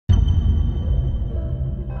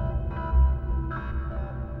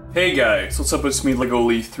Hey guys, what's up? It's me, LEGO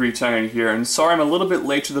Leaf 310 here, and sorry I'm a little bit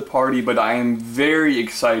late to the party, but I am very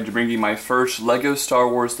excited to bring you my first LEGO Star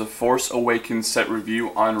Wars The Force Awakens set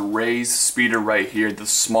review on Rey's speeder right here, the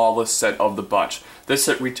smallest set of the bunch. This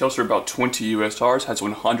set retails for about $20 US, has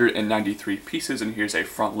 193 pieces, and here's a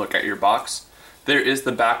front look at your box. There is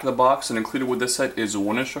the back of the box, and included with this set is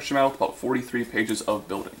one instruction manual with about 43 pages of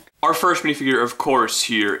building. Our first minifigure, of course,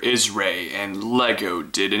 here is Rey, and LEGO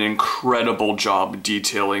did an incredible job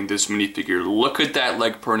detailing this minifigure. Look at that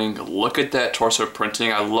leg printing, look at that torso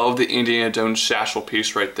printing. I love the Indiana Jones satchel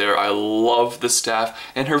piece right there. I love the staff,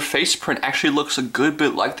 and her face print actually looks a good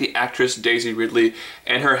bit like the actress Daisy Ridley,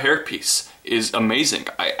 and her hairpiece is amazing.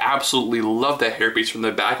 I absolutely love that hairpiece from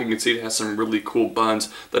the back. You can see it has some really cool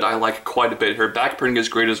buns that I like quite a bit. Her back printing is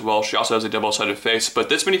great as well. She also has a double-sided face, but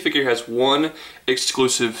this minifigure has one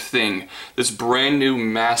exclusive thing. This brand new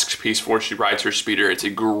masked piece for she rides her speeder. It's a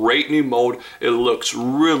great new mold. It looks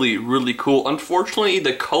really, really cool. Unfortunately,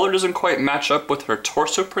 the color doesn't quite match up with her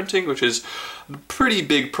torso printing, which is a pretty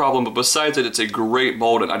big problem, but besides it, it's a great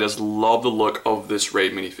mold, and I just love the look of this Rey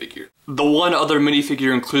minifigure. The one other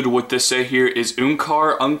minifigure included with this set here is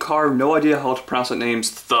Unkar, no idea how to pronounce that name's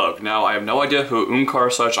Thug. Now, I have no idea who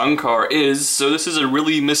Unkar is, so this is a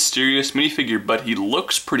really mysterious minifigure, but he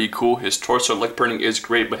looks pretty cool. His torso leg printing is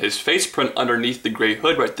great, but his face print underneath the gray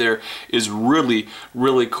hood right there is really,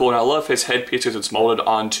 really cool, and I love his headpiece because it's molded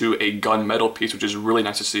onto a gunmetal piece, which is really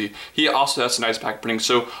nice to see. He also has some nice back printing,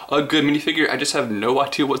 so a good minifigure. I just have no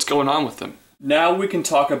idea what's going on with him. Now we can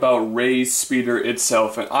talk about Rey's speeder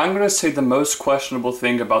itself, and I'm going to say the most questionable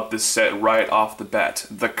thing about this set right off the bat,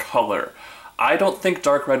 the color. I don't think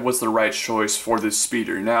dark red was the right choice for this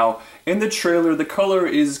speeder. Now, in the trailer, the color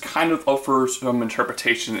is kind of up for some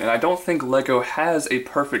interpretation, and I don't think LEGO has a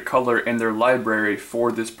perfect color in their library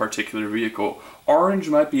for this particular vehicle. Orange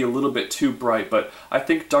might be a little bit too bright, but I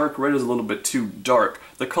think dark red is a little bit too dark.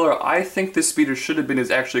 The color I think this speeder should have been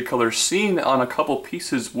is actually a color seen on a couple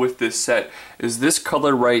pieces with this set, is this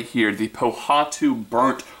color right here, the Pohatu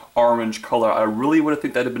Burnt Orange color. I really would have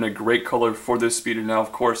think that would have been a great color for this speeder. Now,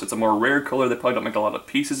 of course, it's a more rare color. They probably don't make a lot of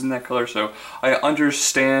pieces in that color, so I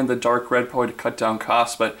understand the dark red probably to cut down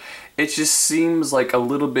costs, but it just seems like a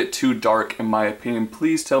little bit too dark in my opinion.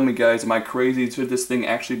 Please tell me, guys, am I crazy? Should this thing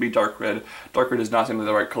actually be dark red? Dark red does not seem like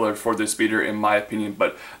the right color for this speeder in my opinion,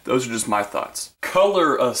 but those are just my thoughts.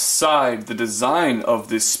 Color aside, the design of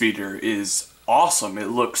this speeder is awesome. It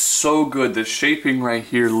looks so good. The shaping right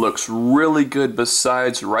here looks really good.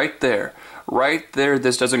 Besides right there,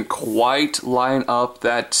 this doesn't quite line up.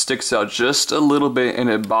 That sticks out just a little bit and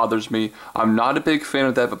it bothers me. I'm not a big fan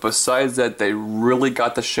of that, but besides that, they really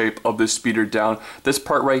got the shape of the speeder down. This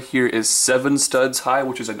part right here is 7 studs high,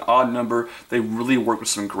 which is an odd number. They really worked with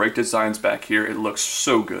some great designs back here. It looks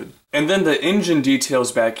so good. And then the engine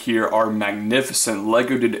details back here are magnificent.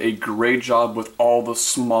 LEGO did a great job with all the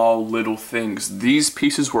small little things. These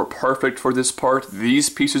pieces were perfect for this part. These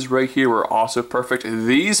pieces right here were also perfect.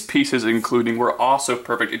 These pieces including were also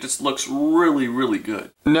perfect. It just looks really, really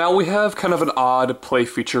good. Now we have kind of an odd play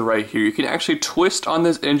feature right here. You can actually twist on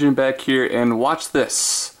this engine back here and watch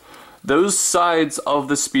this. Those sides of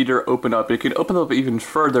the speeder open up. You can open them up even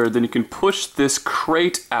further, then you can push this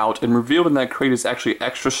crate out, and revealed in that crate is actually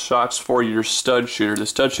extra shots for your stud shooter. The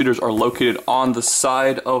stud shooters are located on the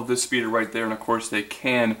side of the speeder right there, and of course they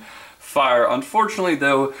can fire. Unfortunately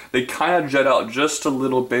though, they kind of jet out just a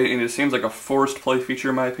little bit, and it seems like a forced play feature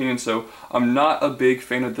in my opinion, so I'm not a big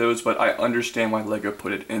fan of those, but I understand why LEGO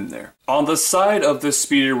put it in there. On the side of this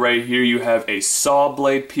speeder right here, you have a saw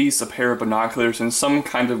blade piece, a pair of binoculars, and some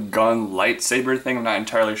kind of gun lightsaber thing. I'm not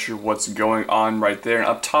entirely sure what's going on right there. And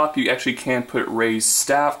up top, you actually can put Rey's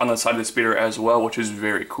staff on the side of the speeder as well, which is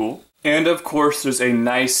very cool. And of course, there's a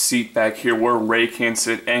nice seat back here where Rey can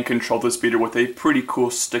sit and control the speeder with a pretty cool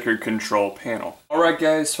sticker control panel. Alright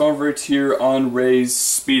guys, so over here on Rey's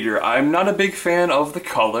speeder. I'm not a big fan of the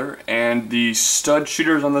color, and the stud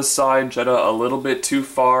shooters on the side jet out a little bit too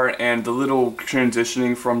far, and the little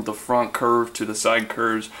transitioning from the front curve to the side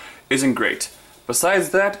curves isn't great. Besides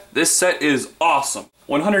that, this set is awesome.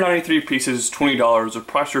 193 pieces, $20. The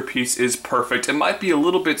price per piece is perfect. It might be a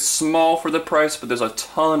little bit small for the price, but there's a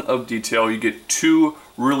ton of detail. You get 2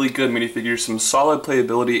 really good minifigures, some solid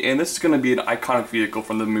playability, and this is going to be an iconic vehicle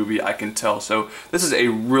from the movie, I can tell. So this is a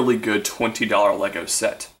really good $20 LEGO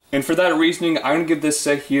set. And for that reasoning, I'm going to give this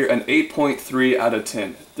set here an 8.3 out of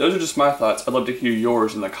 10. Those are just my thoughts. I'd love to hear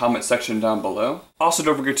yours in the comment section down below. Also,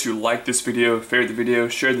 don't forget to like this video, favorite the video,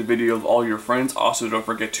 share the video with all your friends. Also, don't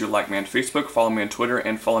forget to like me on Facebook, follow me on Twitter,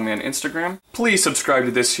 and follow me on Instagram. Please subscribe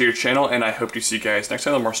to this here channel, and I hope to see you guys next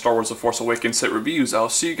time with more Star Wars The Force Awakens set reviews. I'll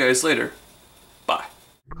see you guys later. Bye.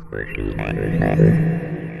 Awakens.